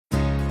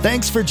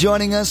Thanks for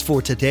joining us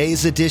for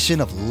today's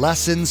edition of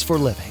Lessons for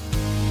Living.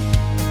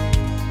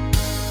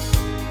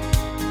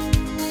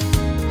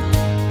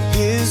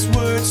 His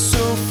word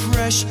so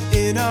fresh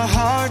in our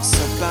hearts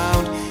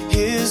abound.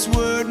 His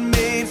word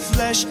made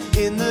flesh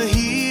in the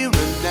here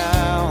and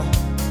now.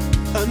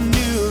 A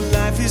new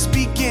life is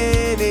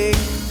beginning.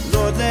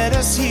 Lord, let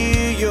us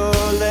hear your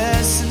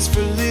lessons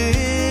for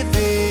living.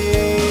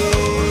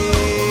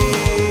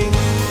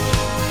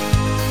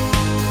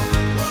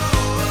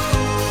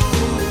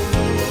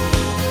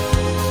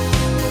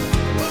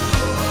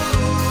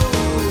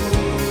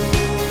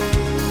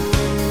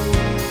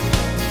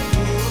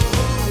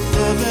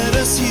 Lord, let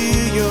us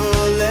hear your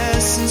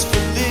lessons for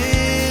living.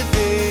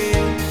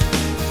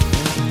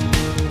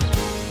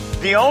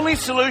 The only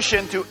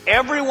solution to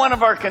every one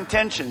of our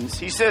contentions,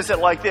 he says it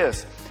like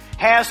this,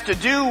 has to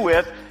do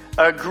with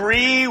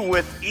agree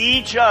with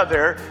each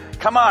other.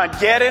 Come on,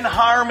 get in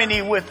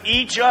harmony with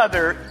each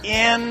other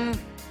in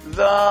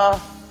the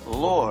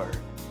Lord.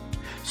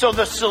 So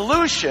the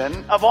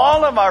solution of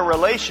all of our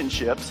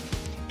relationships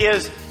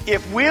is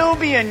if we'll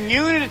be in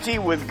unity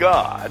with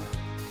God,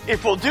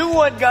 if we'll do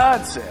what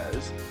God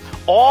says,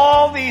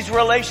 all these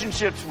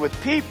relationships with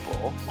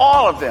people,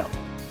 all of them,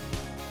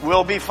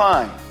 will be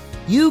fine.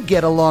 You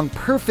get along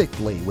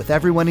perfectly with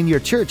everyone in your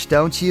church,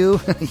 don't you?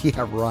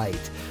 Yeah,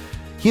 right.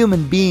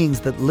 Human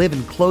beings that live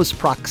in close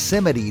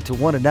proximity to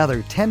one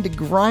another tend to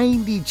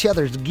grind each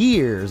other's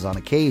gears on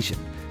occasion.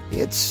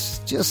 It's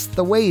just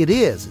the way it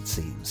is, it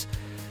seems.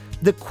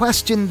 The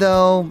question,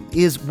 though,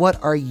 is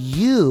what are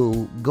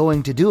you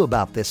going to do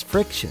about this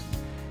friction?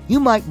 You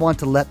might want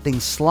to let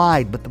things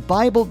slide, but the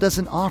Bible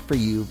doesn't offer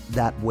you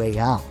that way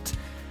out.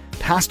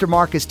 Pastor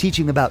Mark is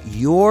teaching about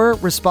your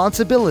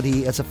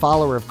responsibility as a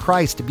follower of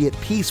Christ to be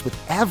at peace with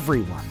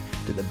everyone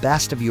to the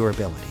best of your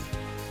ability.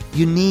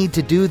 You need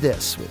to do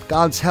this with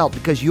God's help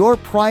because your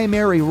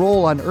primary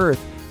role on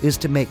earth is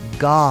to make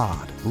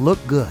God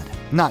look good,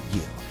 not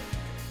you.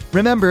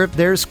 Remember,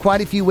 there's quite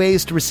a few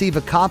ways to receive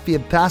a copy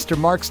of Pastor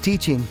Mark's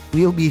teaching.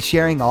 We'll be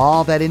sharing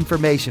all that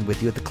information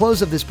with you at the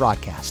close of this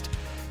broadcast.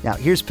 Now,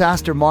 here's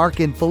Pastor Mark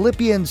in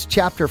Philippians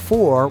chapter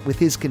 4 with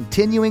his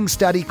continuing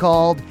study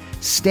called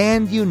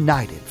Stand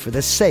United for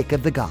the Sake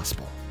of the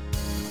Gospel.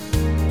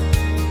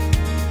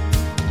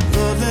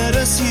 Lord, let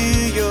us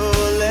hear your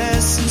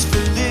lessons for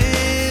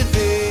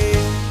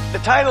living. The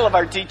title of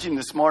our teaching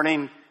this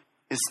morning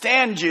is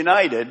Stand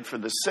United for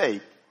the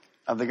Sake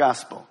of the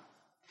Gospel.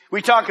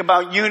 We talk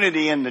about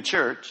unity in the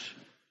church.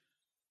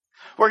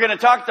 We're going to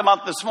talk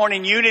about this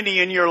morning unity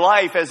in your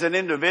life as an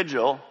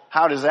individual.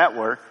 How does that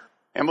work?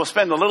 And we'll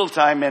spend a little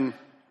time in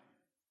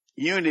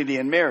unity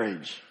in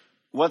marriage.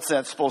 What's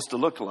that supposed to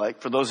look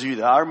like for those of you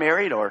that are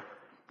married or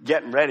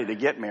getting ready to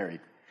get married?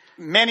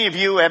 Many of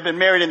you have been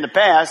married in the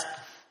past.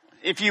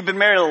 If you've been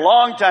married a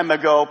long time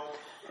ago,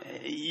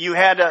 you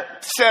had a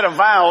set of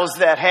vows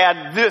that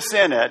had this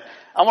in it.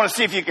 I want to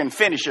see if you can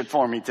finish it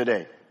for me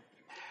today.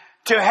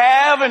 To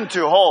have and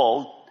to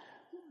hold,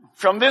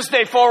 from this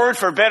day forward,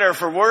 for better,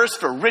 for worse,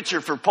 for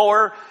richer, for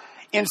poorer,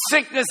 in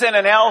sickness and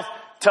in health,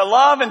 to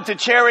love and to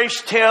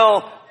cherish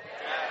till,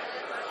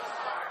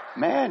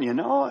 man, you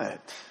know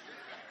it,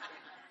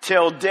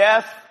 till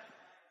death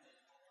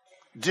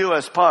do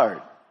us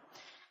part.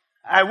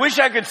 I wish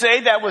I could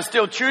say that was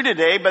still true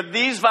today, but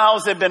these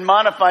vows have been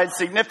modified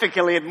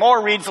significantly. It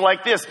more reads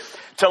like this: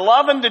 to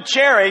love and to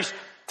cherish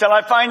till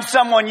I find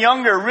someone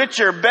younger,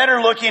 richer,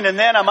 better looking, and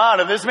then I'm out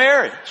of this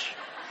marriage.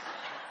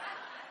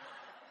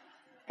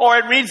 Or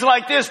it reads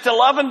like this: to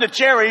love and to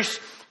cherish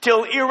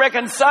till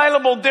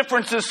irreconcilable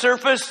differences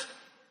surface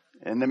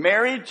and the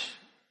marriage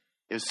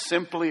is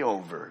simply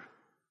over.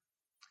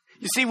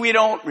 You see, we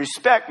don't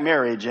respect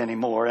marriage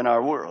anymore in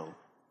our world.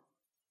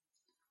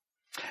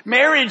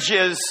 Marriage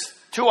is,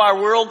 to our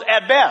world,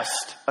 at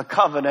best, a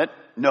covenant.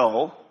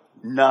 No,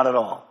 not at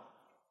all.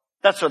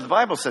 That's what the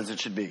Bible says it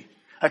should be.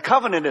 A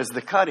covenant is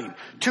the cutting.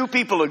 Two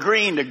people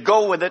agreeing to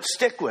go with it,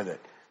 stick with it.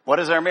 What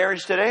is our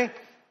marriage today?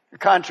 A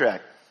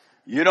contract.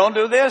 You don't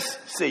do this,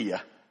 see ya.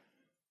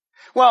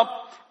 Well,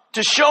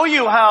 to show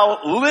you how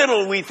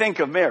little we think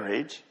of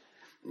marriage,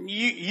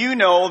 you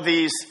know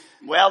these,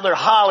 well, they're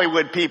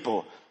Hollywood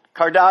people,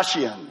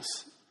 Kardashians.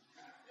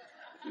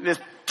 This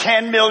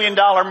 $10 million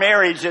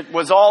marriage that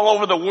was all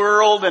over the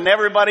world and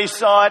everybody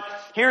saw it.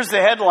 Here's the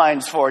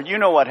headlines for it. You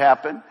know what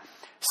happened.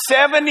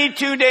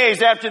 72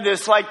 days after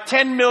this like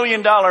 $10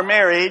 million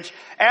marriage,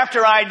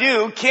 after I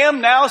do,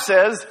 Kim now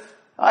says,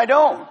 I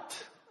don't.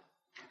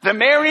 The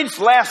marriage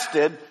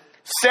lasted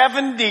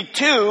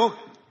 72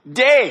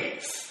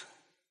 days.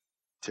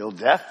 Till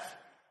death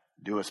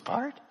do us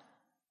part.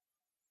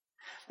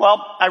 Well,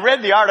 I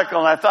read the article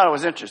and I thought it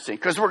was interesting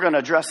because we're going to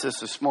address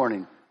this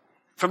morning.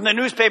 From the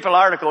newspaper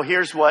article,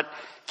 here's what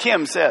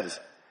Kim says.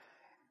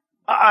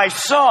 I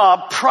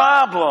saw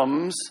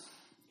problems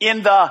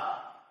in the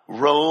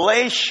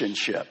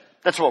relationship.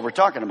 That's what we're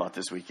talking about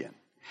this weekend.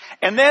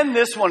 And then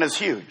this one is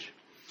huge.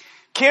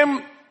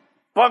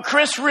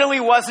 Chris really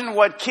wasn't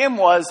what Kim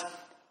was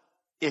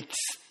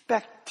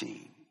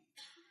expecting.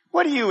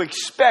 What do you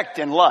expect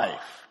in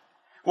life?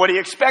 What do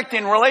you expect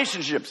in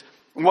relationships?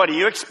 What do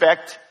you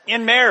expect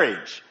in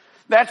marriage?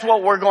 That's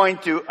what we're going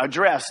to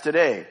address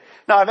today.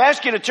 Now, I've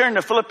asked you to turn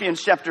to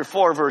Philippians chapter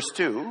 4, verse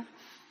 2.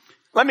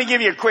 Let me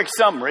give you a quick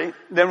summary,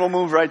 then we'll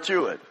move right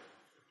through it.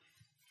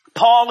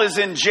 Paul is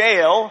in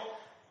jail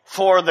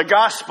for the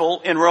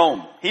gospel in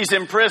Rome. He's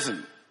in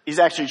prison. He's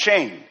actually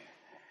chained.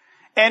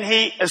 And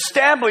he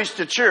established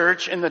a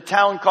church in the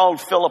town called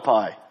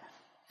Philippi.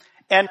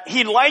 And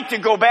he'd like to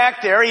go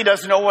back there. He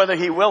doesn't know whether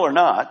he will or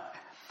not.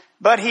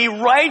 But he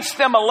writes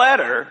them a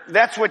letter.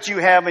 That's what you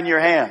have in your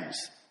hands.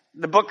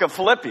 The book of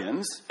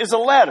Philippians is a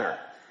letter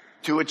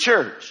to a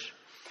church.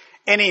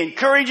 And he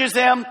encourages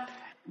them,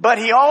 but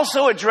he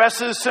also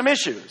addresses some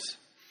issues.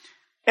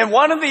 And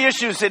one of the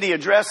issues that he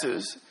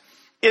addresses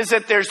is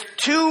that there's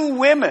two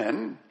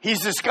women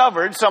he's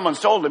discovered, someone's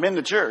told him in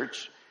the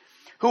church,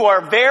 who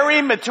are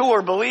very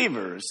mature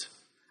believers,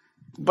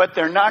 but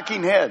they're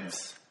knocking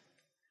heads.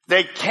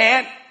 They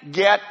can't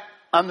get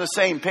on the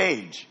same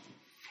page.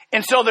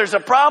 And so there's a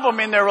problem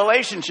in their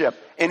relationship.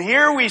 And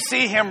here we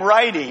see him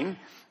writing,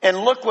 and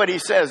look what he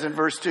says in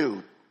verse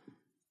 2.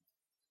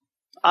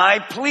 I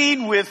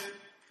plead with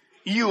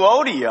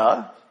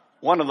Euodia,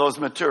 one of those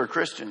mature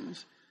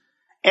Christians,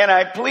 and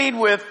I plead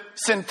with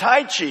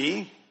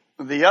Syntyche,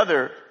 the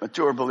other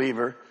mature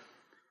believer,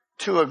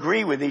 to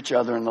agree with each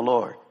other in the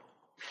Lord.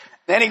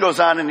 Then he goes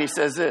on and he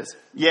says this.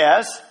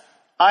 Yes,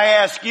 I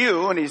ask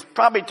you, and he's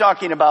probably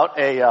talking about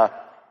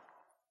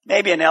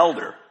maybe an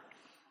elder.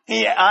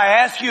 I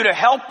ask you to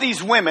help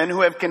these women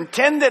who have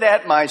contended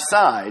at my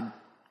side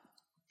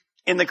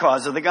in the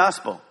cause of the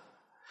gospel,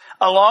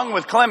 along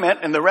with Clement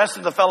and the rest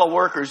of the fellow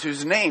workers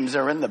whose names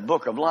are in the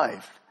book of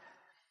life.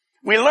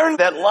 We learn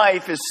that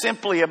life is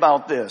simply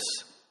about this,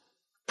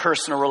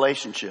 personal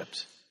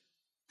relationships.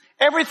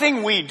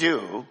 Everything we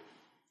do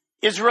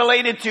is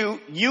related to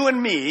you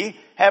and me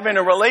having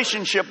a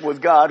relationship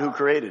with God who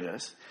created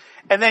us,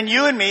 and then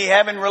you and me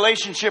having a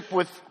relationship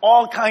with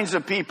all kinds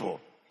of people,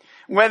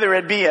 whether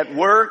it be at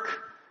work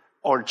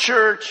or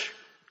church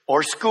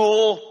or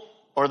school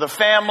or the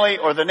family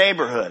or the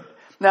neighborhood.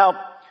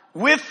 Now,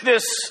 with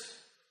this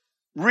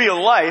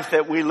real life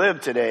that we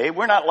live today,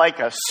 we're not like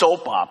a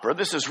soap opera.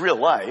 This is real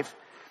life.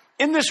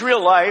 In this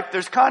real life,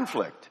 there's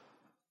conflict.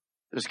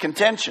 There's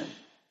contention.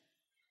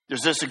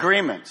 There's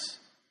disagreements.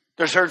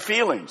 There's hurt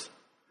feelings.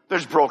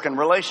 There's broken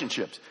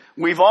relationships.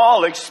 We've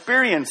all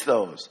experienced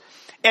those.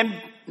 And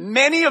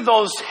many of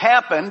those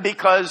happen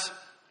because,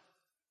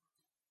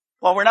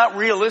 well, we're not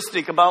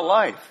realistic about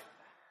life.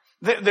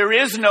 There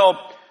is no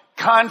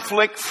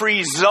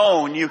conflict-free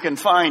zone you can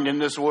find in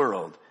this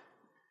world.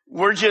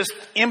 We're just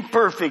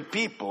imperfect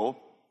people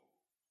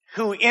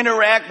who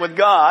interact with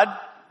God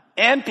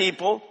and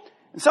people,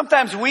 and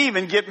sometimes we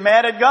even get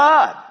mad at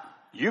God.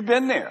 You've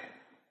been there,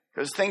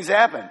 because things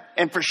happen.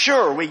 And for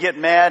sure, we get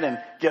mad and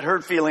get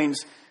hurt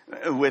feelings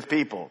with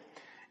people.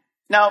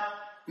 Now,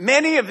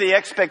 many of the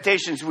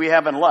expectations we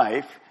have in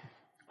life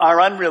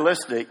are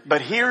unrealistic,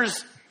 but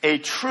here's a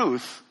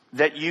truth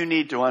that you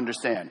need to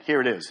understand. Here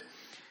it is.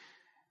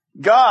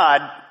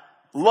 God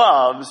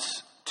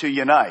loves to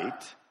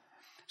unite.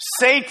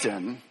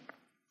 Satan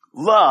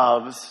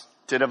loves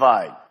to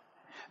divide.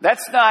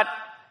 That's not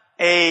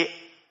an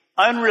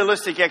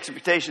unrealistic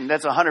expectation.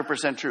 That's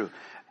 100% true.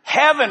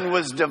 Heaven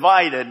was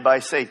divided by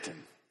Satan.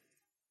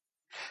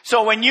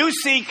 So when you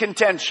see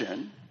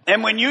contention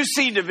and when you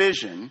see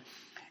division,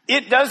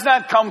 it does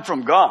not come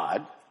from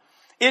God.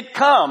 It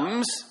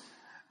comes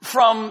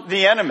from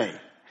the enemy.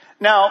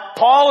 Now,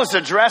 Paul is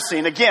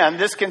addressing, again,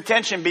 this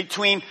contention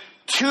between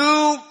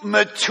two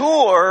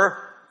mature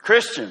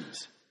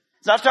Christians.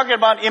 He's not talking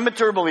about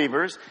immature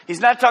believers. He's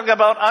not talking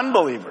about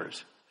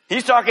unbelievers.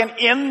 He's talking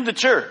in the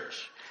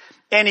church.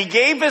 And he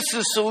gave us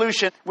a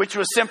solution, which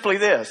was simply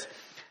this.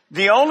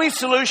 The only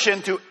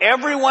solution to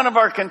every one of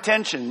our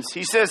contentions,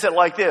 he says it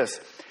like this,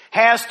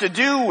 has to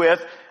do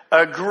with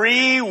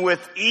agree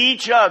with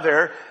each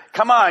other.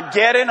 Come on,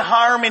 get in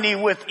harmony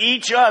with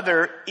each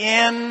other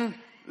in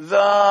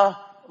the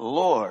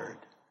Lord.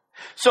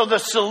 So the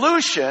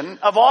solution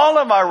of all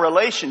of our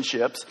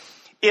relationships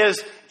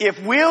is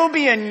if we'll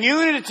be in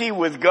unity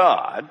with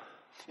God,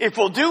 if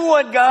we'll do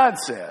what God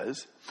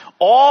says,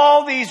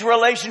 all these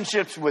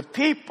relationships with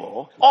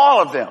people,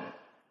 all of them,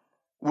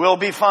 will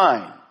be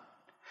fine.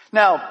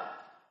 Now,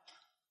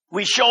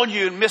 we showed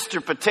you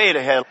Mr.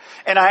 Potato Head,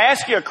 and I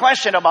asked you a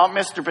question about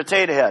Mr.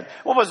 Potato Head.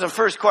 What was the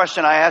first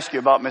question I asked you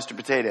about Mr.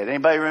 Potato Head?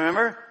 Anybody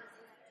remember?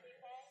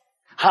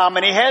 How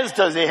many heads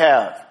does he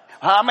have?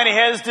 How many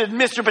heads did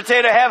Mr.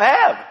 Potato Head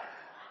have?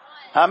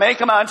 How many?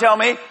 Come on, tell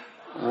me.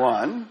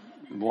 One.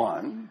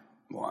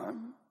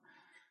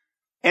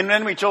 And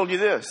then we told you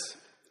this.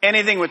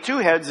 Anything with two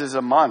heads is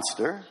a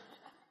monster.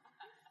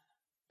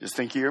 Just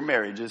think of your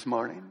marriage this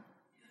morning.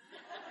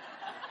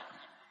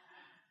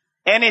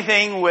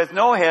 Anything with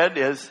no head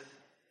is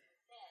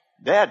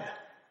dead.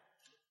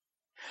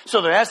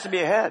 So there has to be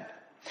a head.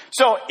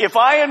 So if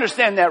I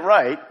understand that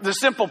right, the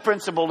simple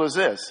principle is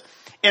this.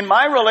 In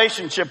my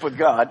relationship with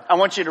God, I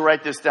want you to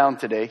write this down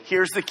today.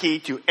 Here's the key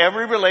to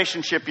every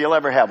relationship you'll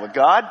ever have with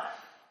God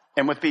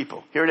and with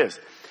people. Here it is.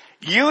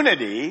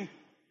 Unity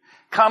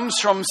comes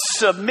from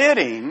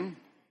submitting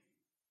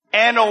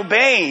and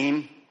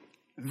obeying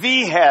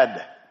the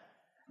head,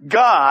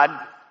 God,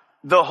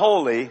 the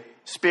Holy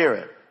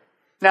Spirit.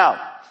 Now,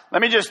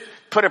 let me just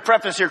put a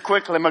preface here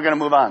quickly and we're going to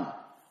move on.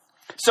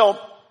 So,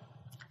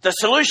 the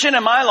solution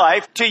in my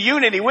life to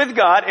unity with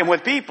God and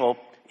with people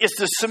is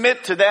to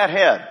submit to that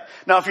head.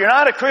 Now, if you're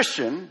not a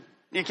Christian,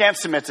 you can't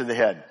submit to the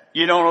head.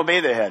 You don't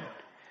obey the head.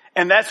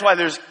 And that's why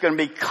there's going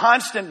to be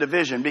constant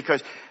division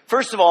because,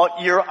 first of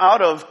all, you're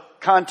out of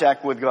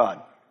contact with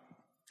God.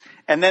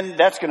 And then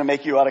that's going to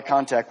make you out of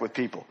contact with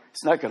people.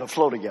 It's not going to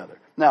flow together.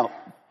 Now,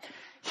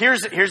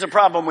 here's a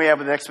problem we have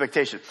with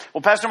expectation.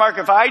 Well, Pastor Mark,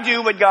 if I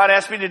do what God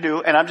asked me to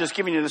do, and I'm just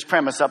giving you this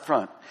premise up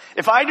front.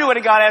 If I do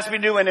what God asked me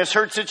to do in this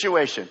hurt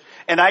situation,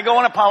 and I go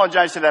and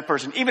apologize to that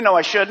person, even though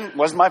I shouldn't,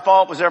 wasn't my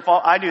fault, was their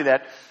fault, I do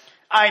that.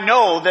 I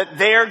know that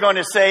they're going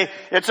to say,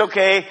 it's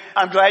okay,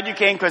 I'm glad you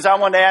came because I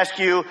wanted to ask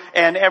you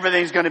and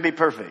everything's going to be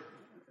perfect.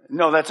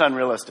 No, that's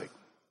unrealistic.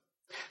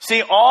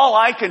 See, all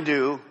I can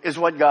do is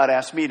what God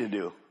asked me to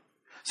do.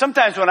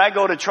 Sometimes when I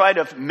go to try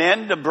to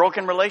mend a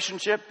broken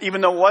relationship, even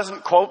though it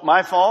wasn't, quote,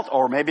 my fault,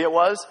 or maybe it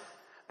was,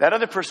 that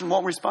other person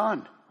won't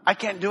respond. I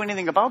can't do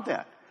anything about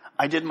that.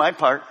 I did my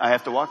part, I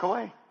have to walk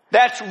away.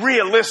 That's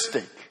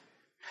realistic.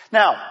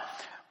 Now,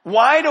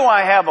 why do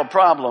I have a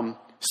problem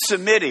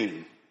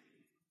submitting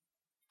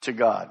to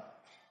God?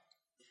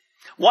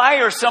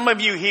 Why are some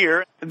of you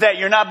here that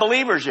you're not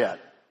believers yet?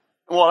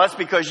 Well, that's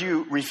because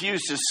you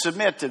refuse to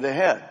submit to the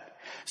head.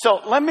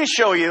 So let me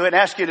show you and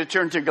ask you to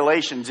turn to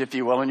Galatians, if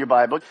you will, in your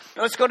Bible.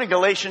 Let's go to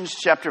Galatians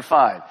chapter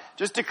 5.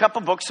 Just a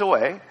couple books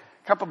away.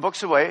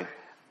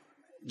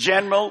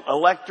 General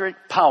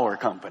Electric Power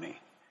Company.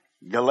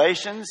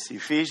 Galatians,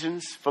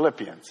 Ephesians,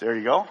 Philippians. There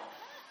you go.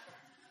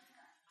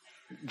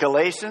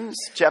 Galatians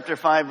chapter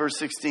 5, verse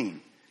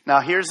 16. Now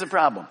here's the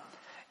problem.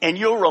 And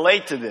you'll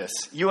relate to this.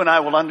 You and I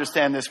will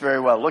understand this very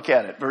well. Look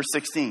at it. Verse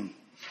 16.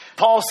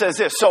 Paul says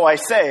this, so I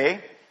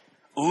say,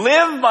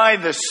 live by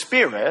the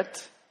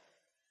Spirit,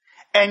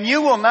 and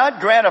you will not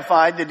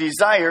gratify the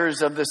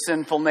desires of the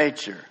sinful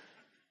nature.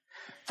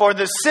 For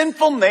the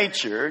sinful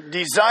nature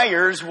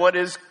desires what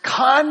is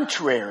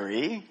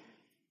contrary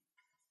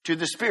to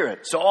the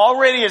Spirit. So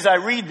already as I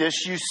read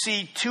this, you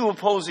see two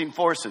opposing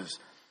forces.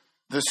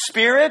 The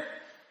Spirit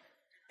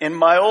and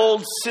my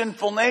old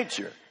sinful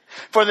nature.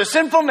 For the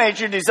sinful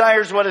nature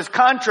desires what is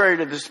contrary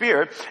to the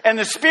Spirit, and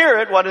the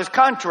Spirit what is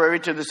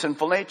contrary to the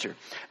sinful nature.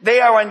 They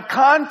are in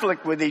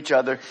conflict with each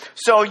other,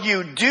 so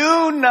you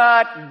do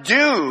not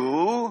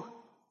do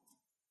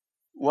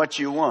what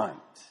you want.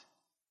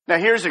 Now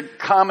here's a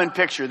common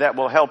picture that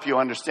will help you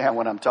understand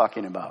what I'm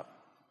talking about.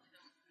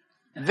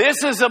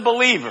 This is a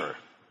believer.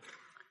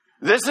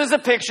 This is a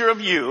picture of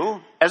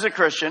you as a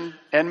Christian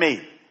and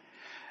me.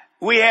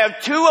 We have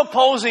two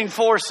opposing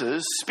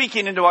forces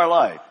speaking into our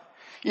life.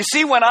 You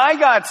see, when I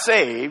got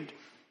saved,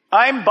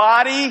 I'm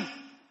body,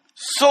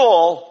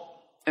 soul,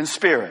 and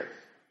spirit.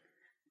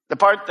 The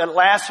part that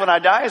lasts when I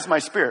die is my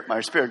spirit.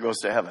 My spirit goes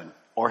to heaven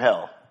or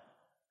hell.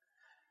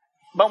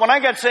 But when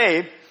I got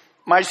saved,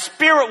 my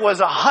spirit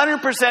was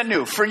 100%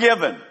 new,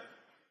 forgiven.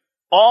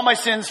 All my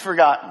sins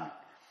forgotten.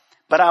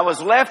 But I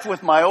was left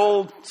with my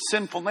old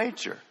sinful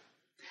nature.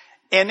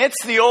 And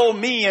it's the old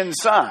me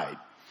inside.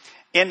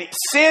 And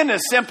sin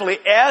is simply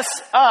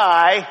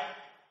S-I-N.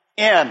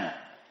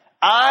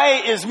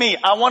 I is me.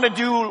 I want to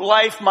do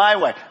life my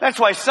way. That's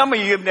why some of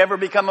you have never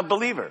become a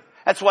believer.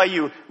 That's why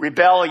you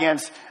rebel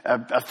against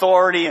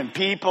authority and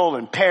people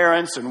and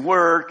parents and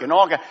work and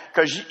all that.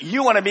 Because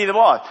you want to be the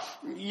boss.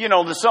 You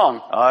know the song,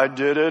 I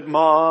did it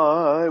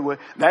my way.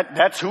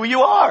 That's who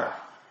you are.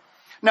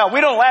 Now,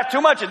 we don't laugh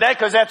too much at that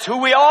because that's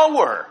who we all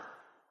were.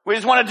 We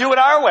just want to do it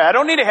our way. I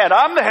don't need a head.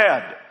 I'm the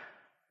head.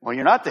 Well,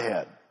 you're not the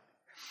head.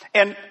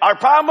 And our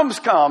problems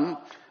come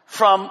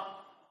from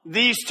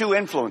these two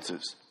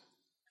influences.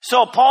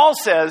 So Paul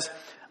says,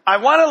 I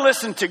want to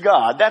listen to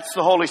God. That's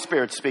the Holy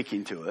Spirit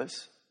speaking to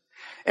us.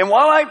 And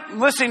while I'm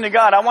listening to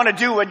God, I want to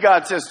do what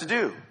God says to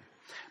do.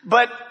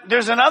 But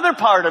there's another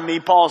part of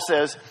me, Paul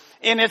says,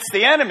 and it's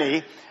the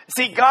enemy.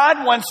 See,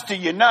 God wants to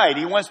unite.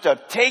 He wants to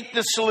take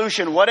the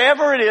solution,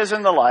 whatever it is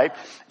in the life,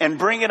 and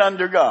bring it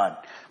under God.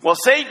 Well,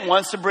 Satan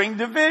wants to bring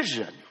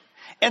division.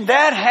 And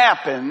that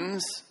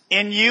happens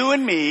in you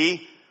and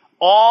me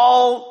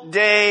all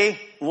day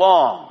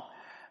long.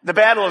 The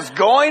battle is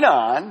going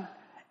on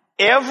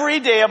every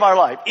day of our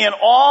life, in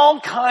all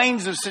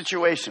kinds of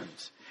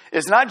situations.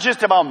 It's not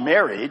just about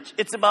marriage,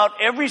 it's about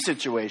every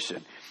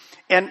situation.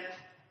 And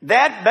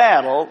that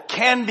battle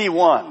can be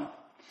won.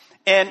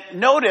 And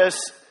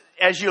notice,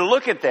 as you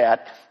look at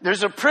that,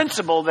 there's a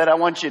principle that I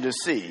want you to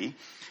see.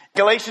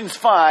 Galatians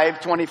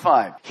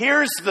 5:25.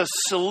 Here's the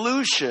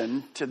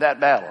solution to that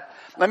battle.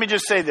 Let me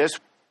just say this.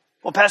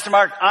 Well, Pastor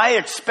Mark, I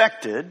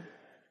expected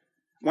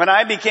when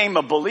I became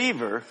a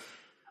believer,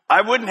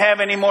 I wouldn't have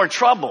any more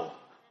trouble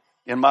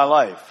in my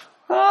life.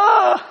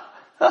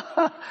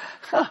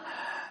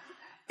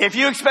 If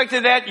you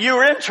expected that,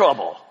 you're in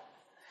trouble.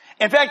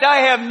 In fact,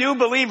 I have new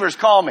believers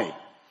call me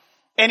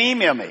and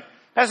email me.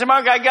 Pastor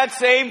Mark, I got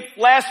saved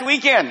last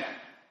weekend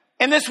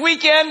And this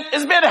weekend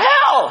has been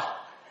hell.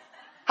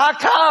 How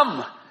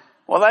come?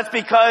 Well, that's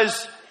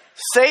because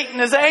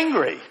Satan is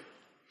angry.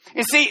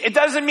 You see, it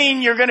doesn't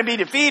mean you're going to be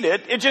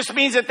defeated. It just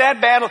means that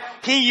battle,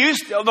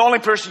 the only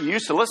person you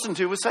used to listen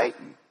to was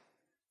Satan.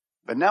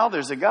 But now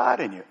there's a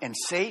God in you, and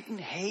Satan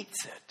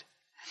hates it.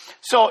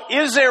 So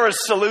is there a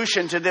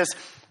solution to this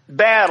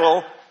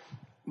battle?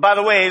 By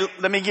the way,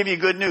 let me give you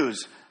good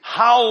news.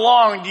 How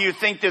long do you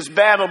think this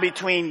battle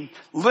between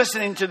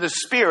listening to the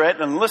Spirit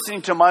and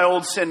listening to my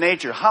old sin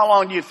nature, how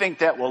long do you think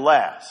that will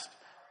last?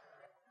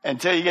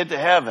 Until you get to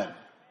heaven.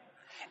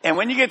 And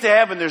when you get to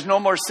heaven, there's no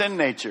more sin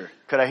nature.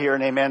 Could I hear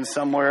an amen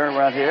somewhere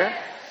around here?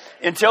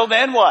 Until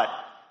then, what?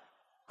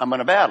 I'm going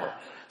to battle.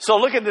 So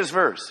look at this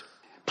verse.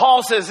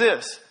 Paul says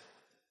this.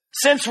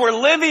 Since we're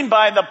living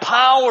by the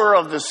power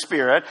of the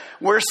Spirit,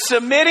 we're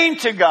submitting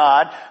to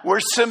God,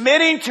 we're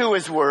submitting to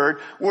His Word,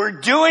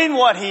 we're doing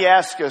what He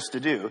asks us to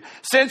do.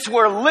 Since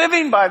we're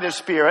living by the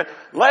Spirit,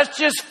 let's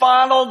just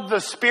follow the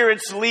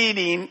Spirit's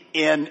leading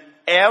in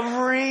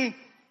every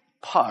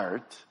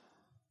part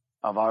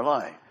of our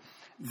life.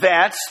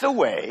 That's the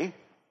way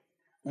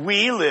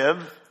we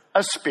live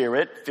a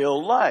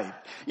Spirit-filled life.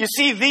 You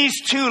see,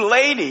 these two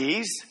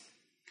ladies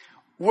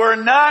were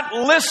not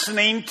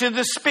listening to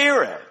the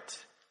Spirit.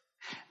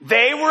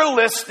 They were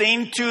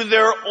listening to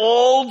their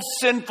old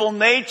sinful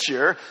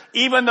nature,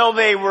 even though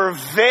they were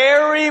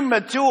very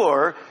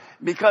mature.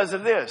 Because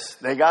of this,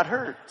 they got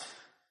hurt.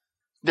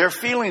 Their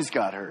feelings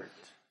got hurt.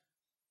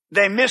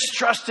 They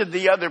mistrusted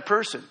the other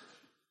person.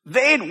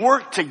 They'd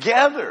worked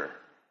together.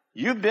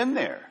 You've been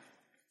there.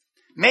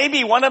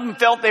 Maybe one of them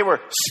felt they were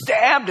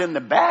stabbed in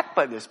the back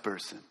by this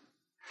person.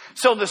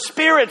 So the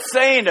Spirit's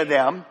saying to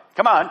them,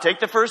 come on, take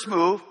the first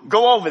move,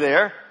 go over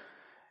there,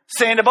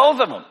 saying to both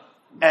of them.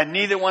 And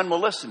neither one will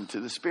listen to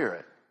the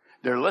Spirit.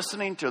 They're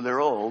listening to their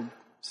old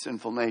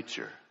sinful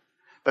nature.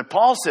 But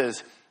Paul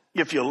says,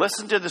 if you'll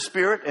listen to the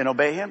Spirit and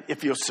obey Him,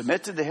 if you'll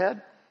submit to the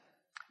head,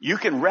 you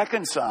can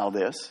reconcile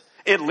this,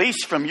 at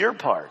least from your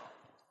part.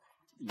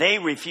 They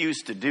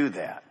refuse to do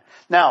that.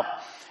 Now,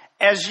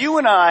 as you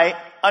and I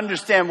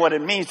understand what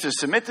it means to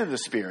submit to the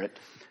Spirit,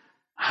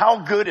 how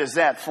good is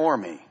that for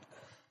me?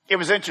 It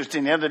was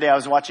interesting. The other day I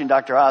was watching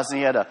Dr. Oz, and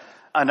he had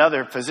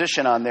another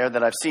physician on there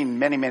that I've seen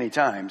many, many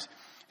times.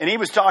 And he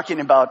was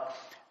talking about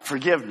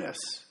forgiveness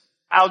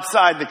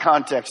outside the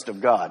context of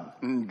God.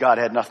 God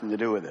had nothing to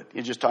do with it.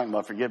 He's just talking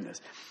about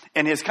forgiveness.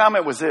 And his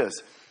comment was this: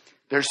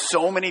 there's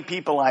so many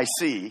people I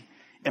see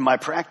in my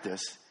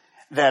practice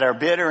that are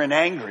bitter and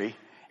angry,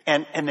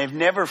 and they've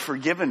never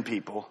forgiven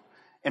people.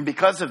 And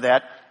because of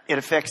that, it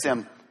affects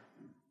them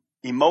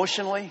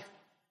emotionally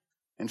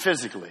and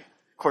physically.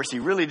 Of course, he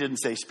really didn't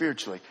say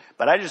spiritually.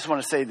 But I just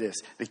want to say this.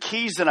 The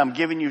keys that I'm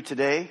giving you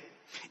today,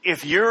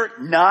 if you're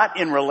not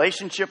in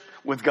relationship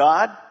with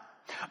God,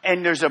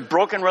 and there's a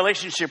broken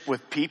relationship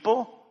with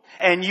people,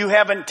 and you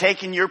haven't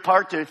taken your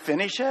part to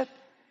finish it,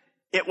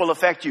 it will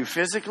affect you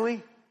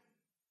physically,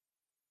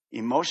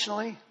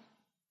 emotionally,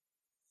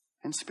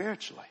 and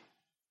spiritually.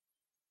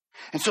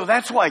 And so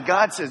that's why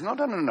God says, no.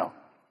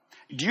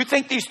 Do you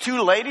think these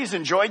two ladies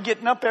enjoyed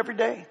getting up every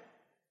day?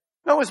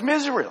 No, it was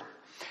miserable.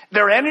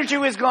 Their energy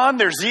was gone,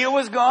 their zeal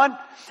was gone,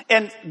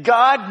 and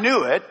God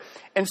knew it.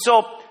 And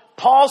so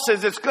Paul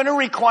says it's going to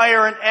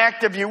require an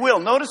act of your will.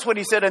 Notice what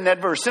he said in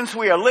that verse. Since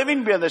we are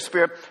living by the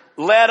Spirit,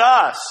 let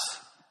us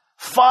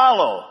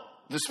follow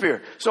the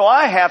Spirit. So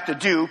I have to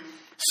do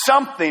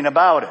something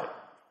about it.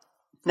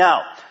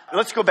 Now,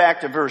 let's go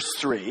back to verse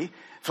 3.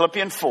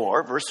 Philippians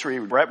 4, verse 3,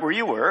 right where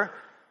you were.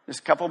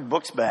 Just a couple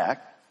books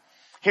back.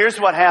 Here's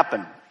what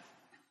happened.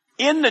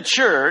 In the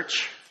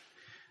church,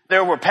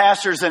 there were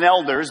pastors and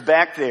elders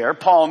back there.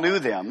 Paul knew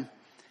them.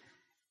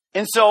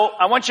 And so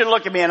I want you to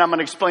look at me, and I'm going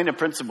to explain the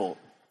principle.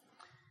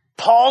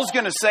 Paul's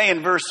going to say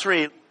in verse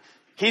 3,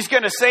 he's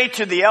going to say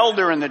to the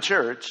elder in the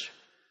church,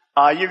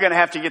 you're going to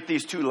have to get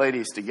these two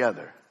ladies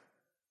together.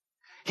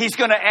 He's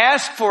going to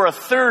ask for a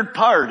third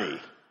party.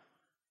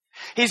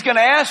 He's going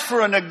to ask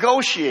for a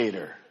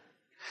negotiator.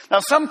 Now,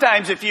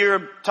 sometimes if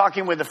you're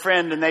talking with a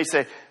friend and they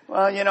say,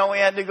 well, we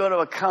had to go to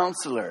a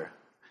counselor.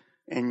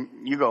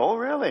 And you go, oh,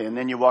 really? And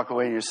then you walk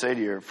away and you say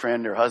to your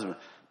friend or husband,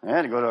 I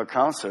had to go to a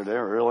counselor. They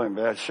were really in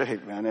bad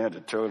shape, man. They had to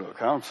go to a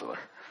counselor.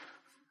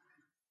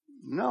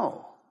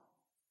 No.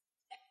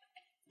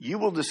 You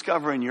will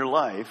discover in your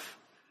life,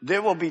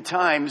 there will be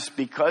times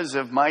because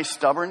of my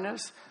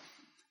stubbornness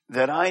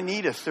that I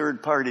need a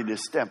third party to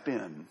step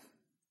in.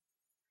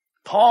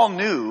 Paul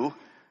knew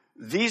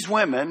these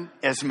women,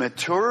 as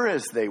mature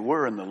as they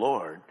were in the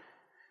Lord,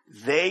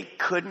 they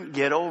couldn't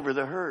get over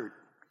the hurt.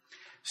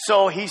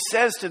 So he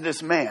says to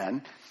this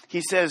man,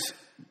 he says,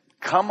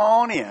 come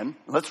on in.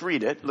 Let's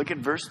read it. Look at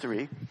verse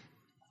 3.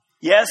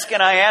 Yes,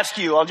 can I ask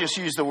you, I'll just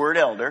use the word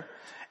elder.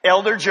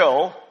 Elder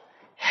Joe,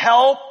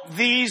 help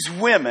these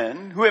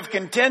women who have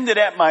contended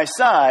at my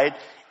side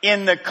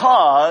in the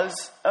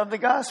cause of the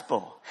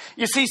gospel.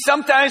 You see,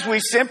 sometimes we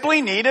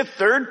simply need a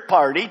third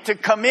party to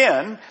come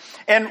in.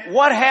 And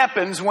what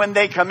happens when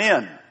they come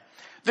in?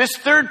 This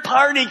third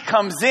party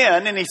comes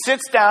in and he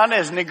sits down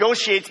as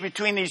negotiates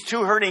between these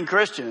two hurting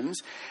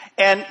Christians.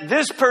 And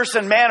this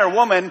person, man or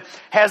woman,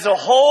 has a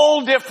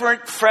whole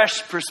different,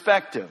 fresh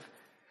perspective.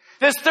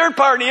 This third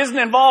party isn't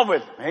involved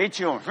with, I hate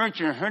you, hurt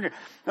you.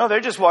 No,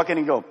 they're just walking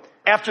and go,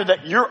 after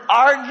that, you're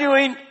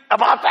arguing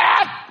about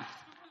that?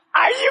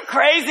 Are you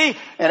crazy?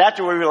 And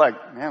afterward, we're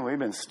like, man, we've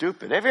been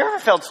stupid. Have you ever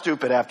felt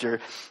stupid after,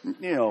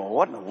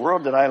 what in the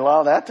world did I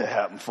allow that to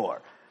happen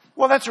for?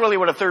 Well, that's really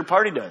what a third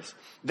party does.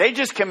 They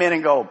just come in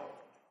and go,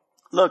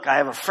 look, I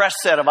have a fresh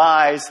set of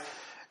eyes.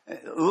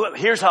 Look,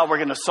 here's how we're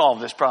going to solve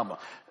this problem.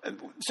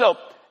 So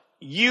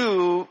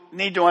you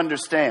need to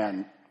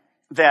understand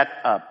that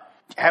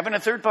having a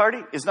third party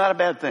is not a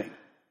bad thing.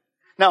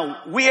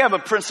 Now, we have a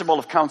principle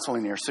of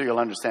counseling here, so you'll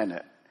understand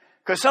that.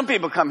 Because some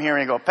people come here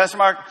and go, Pastor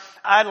Mark,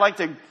 I'd like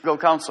to go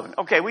counseling.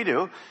 Okay, we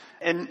do.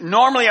 And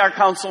normally our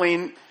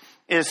counseling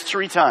is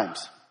 3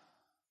 times.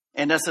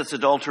 Unless it's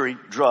adultery,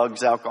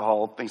 drugs,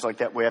 alcohol, things like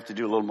that, we have to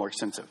do a little more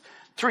extensive.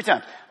 3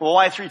 times. Well,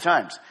 why 3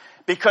 times?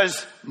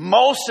 Because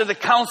most of the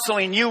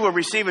counseling you will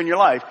receive in your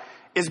life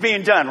is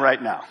being done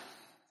right now.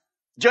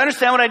 Do you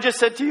understand what I just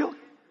said to you?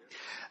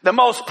 The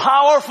most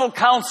powerful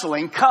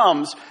counseling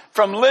comes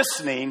from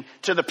listening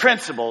to the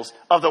principles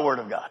of the Word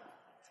of God.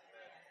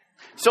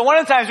 So one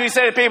of the times we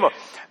say to people,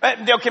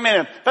 they'll come in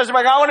and, Pastor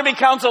Mark, I want to be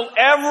counseled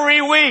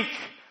every week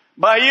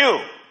by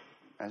you.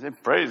 I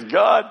said, praise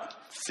God.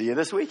 See you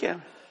this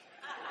weekend.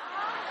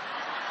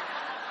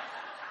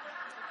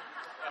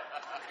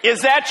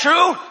 Is that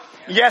true?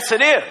 Yes,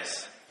 it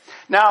is.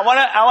 Now,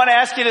 I want to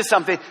ask you this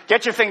something.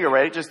 Get your finger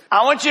ready.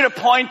 I want you to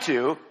point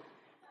to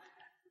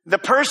the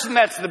person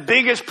that's the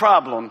biggest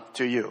problem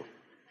to you.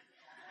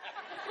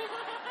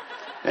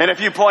 And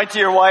if you point to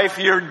your wife,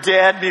 you're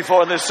dead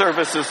before the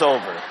service is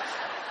over.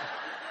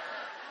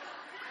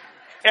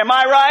 Am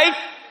I right?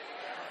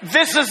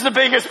 This is the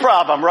biggest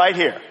problem right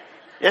here.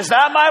 It's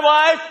not my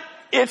wife.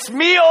 It's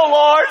me, oh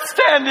Lord,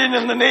 standing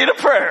in the need of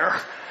prayer.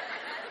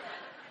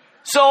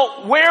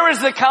 So where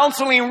is the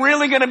counseling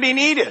really going to be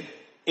needed?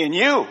 In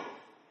you.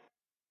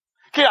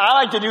 Okay,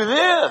 I like to do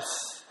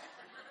this.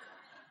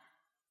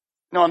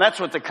 No, and that's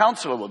what the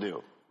counselor will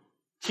do.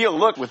 He'll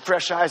look with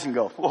fresh eyes and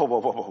go,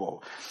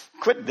 whoa.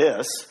 Quit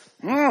this.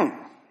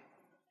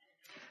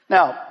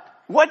 Now,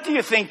 what do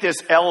you think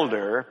this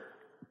elder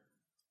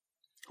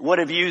would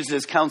have used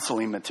as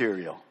counseling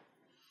material?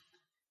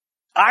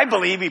 I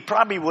believe he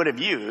probably would have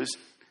used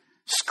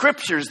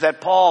scriptures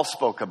that Paul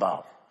spoke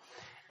about.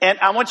 And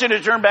I want you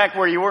to turn back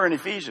where you were in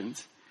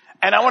Ephesians.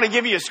 And I want to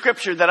give you a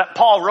scripture that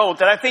Paul wrote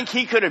that I think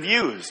he could have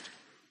used.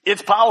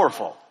 It's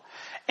powerful.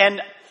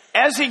 And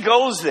as he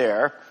goes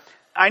there,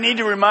 I need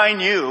to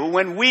remind you,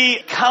 when we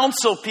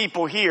counsel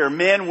people here,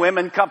 men,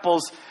 women,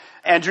 couples,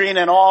 Andrina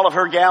and all of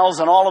her gals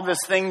and all of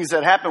these things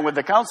that happen with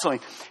the counseling,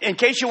 in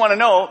case you want to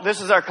know,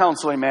 this is our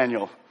counseling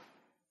manual.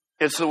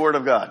 It's the Word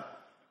of God.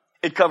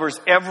 It covers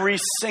every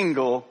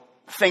single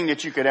thing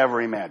that you could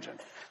ever imagine.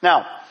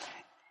 Now,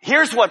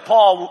 here's what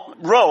Paul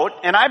wrote,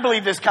 and I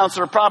believe this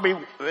counselor probably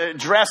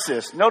addressed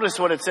this. Notice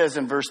what it says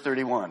in verse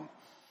 31.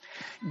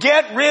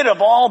 Get rid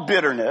of all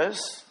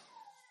bitterness,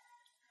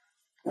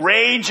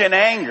 rage and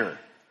anger,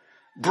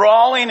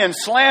 brawling and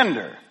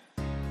slander,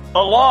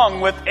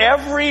 along with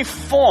every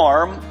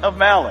form of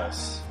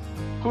malice.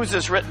 Who's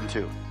this written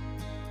to?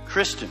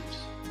 Christians.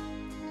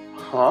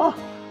 Huh?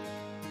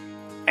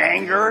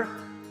 Anger,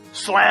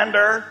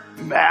 slander,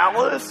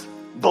 malice,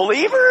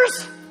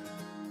 believers?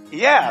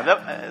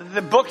 Yeah,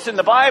 the books in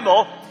the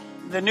Bible,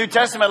 the New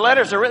Testament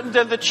letters are written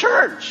to the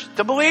church,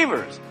 to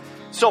believers.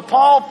 So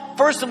Paul,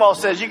 first of all,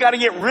 says you got to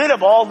get rid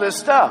of all this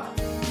stuff.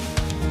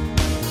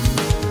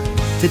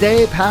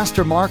 Today,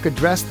 Pastor Mark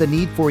addressed the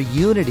need for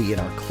unity in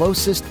our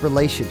closest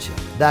relationship,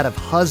 that of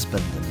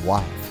husband and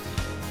wife.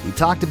 He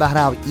talked about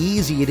how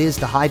easy it is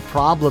to hide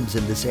problems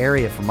in this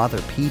area from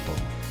other people.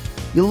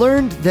 You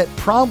learned that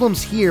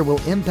problems here will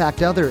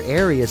impact other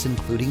areas,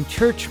 including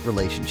church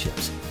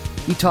relationships.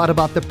 He taught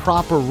about the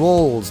proper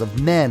roles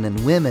of men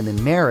and women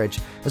in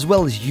marriage, as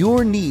well as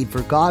your need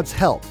for God's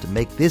help to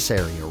make this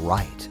area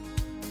right.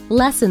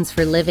 Lessons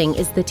for Living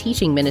is the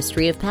teaching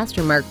ministry of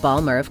Pastor Mark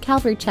Balmer of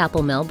Calvary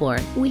Chapel,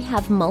 Melbourne. We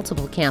have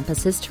multiple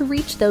campuses to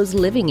reach those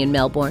living in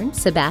Melbourne,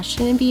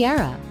 Sebastian, and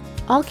Viera.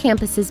 All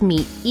campuses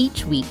meet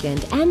each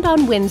weekend and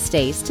on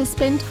Wednesdays to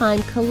spend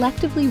time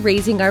collectively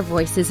raising our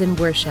voices in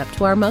worship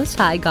to our Most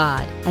High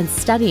God and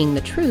studying the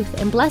truth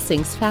and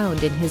blessings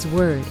found in His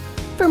Word.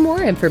 For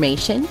more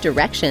information,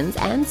 directions,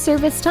 and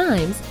service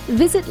times,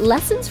 visit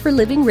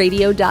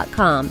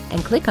lessonsforlivingradio.com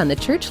and click on the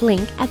church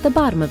link at the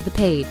bottom of the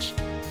page.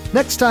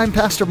 Next time,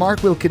 Pastor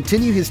Mark will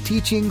continue his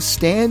teaching,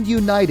 Stand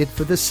United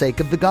for the Sake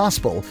of the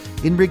Gospel,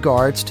 in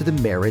regards to the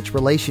marriage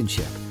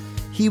relationship.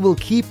 He will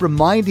keep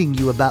reminding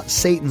you about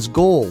Satan's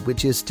goal,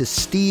 which is to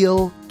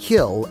steal,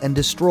 kill, and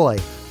destroy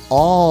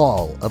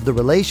all of the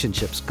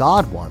relationships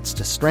God wants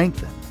to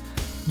strengthen.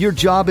 Your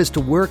job is to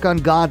work on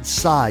God's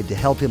side to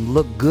help Him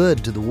look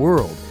good to the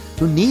world,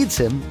 who needs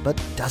Him but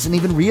doesn't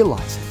even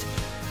realize it.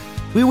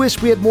 We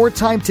wish we had more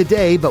time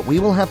today, but we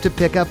will have to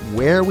pick up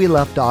where we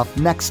left off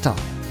next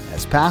time,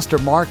 as Pastor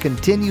Mark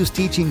continues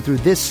teaching through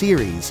this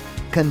series,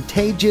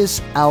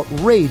 Contagious,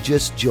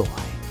 Outrageous Joy.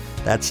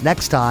 That's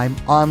next time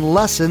on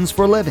Lessons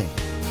for Living.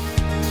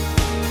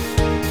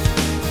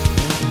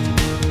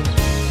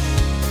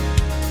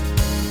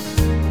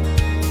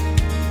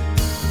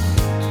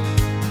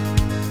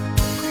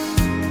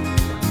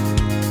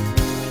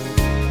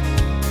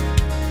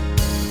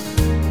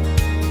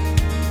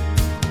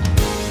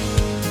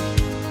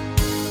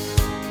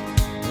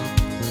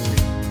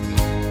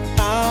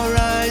 Our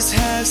eyes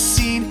have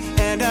seen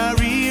and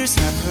our ears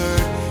have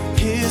heard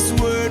His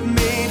word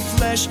made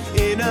flesh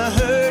in a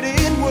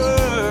hurting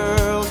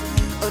world.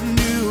 A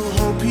new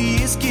hope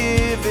He is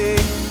giving.